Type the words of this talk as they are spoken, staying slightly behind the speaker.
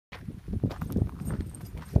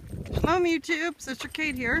Shalom YouTube, Sister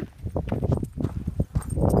Kate here.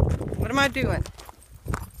 What am I doing?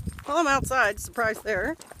 Well, I'm outside, surprise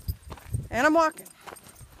there. And I'm walking.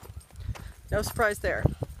 No surprise there.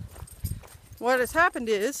 What has happened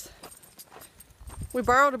is, we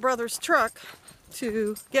borrowed a brother's truck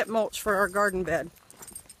to get mulch for our garden bed.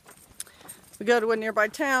 We go to a nearby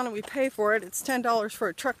town and we pay for it. It's $10 for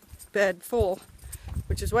a truck bed full,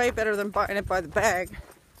 which is way better than buying it by the bag.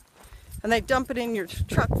 And they dump it in your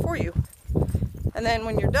truck for you. And then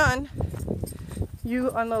when you're done,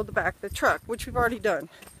 you unload the back of the truck, which we've already done.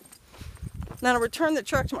 Then I'll return the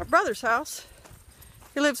truck to my brother's house.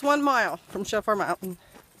 He lives 1 mile from Shofar Mountain.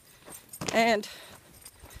 And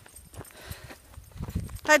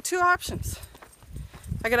I had two options.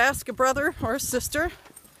 I could ask a brother or a sister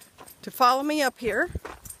to follow me up here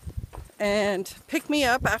and pick me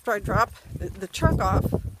up after I drop the truck off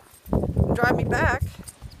and drive me back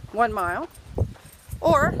 1 mile,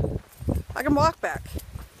 or I can walk back.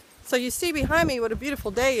 So you see behind me what a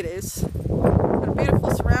beautiful day it is, what a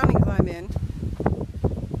beautiful surroundings I'm in.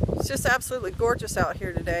 It's just absolutely gorgeous out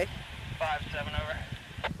here today. 5-7 over.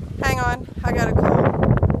 Hang on, I got a call.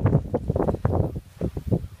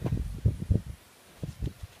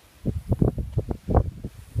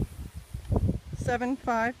 Seven,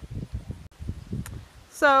 5.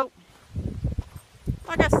 So,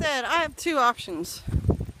 like I said, I have two options.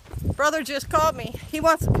 Brother just called me. He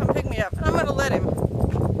wants to come pick me up, and I'm going to let him.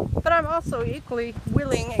 But I'm also equally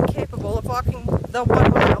willing and capable of walking the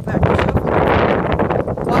 1 mile back to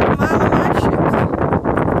Shofar. Walk a mile in my shoes.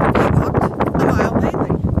 I walked a mile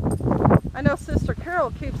lately. I know Sister Carol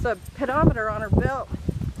keeps a pedometer on her belt,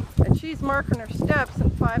 and she's marking her steps,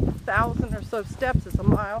 and 5,000 or so steps is a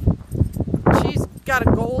mile. She's got a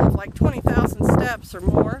goal of like 20,000 steps or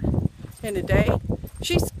more in a day.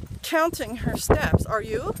 She's counting her steps. Are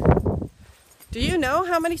you? Do you know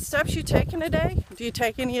how many steps you take in a day? Do you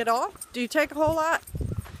take any at all? Do you take a whole lot?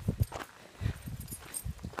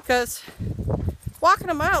 Because walking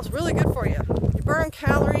a mile is really good for you. You burn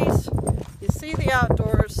calories, you see the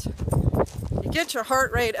outdoors, you get your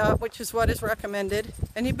heart rate up, which is what is recommended,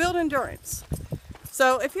 and you build endurance.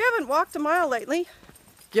 So if you haven't walked a mile lately,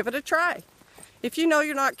 give it a try. If you know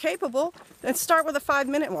you're not capable, then start with a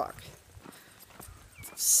 5-minute walk.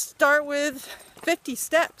 Start with 50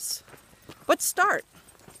 steps. But start.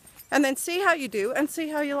 And then see how you do and see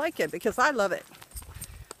how you like it, because I love it.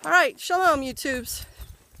 All right, shalom, YouTubes.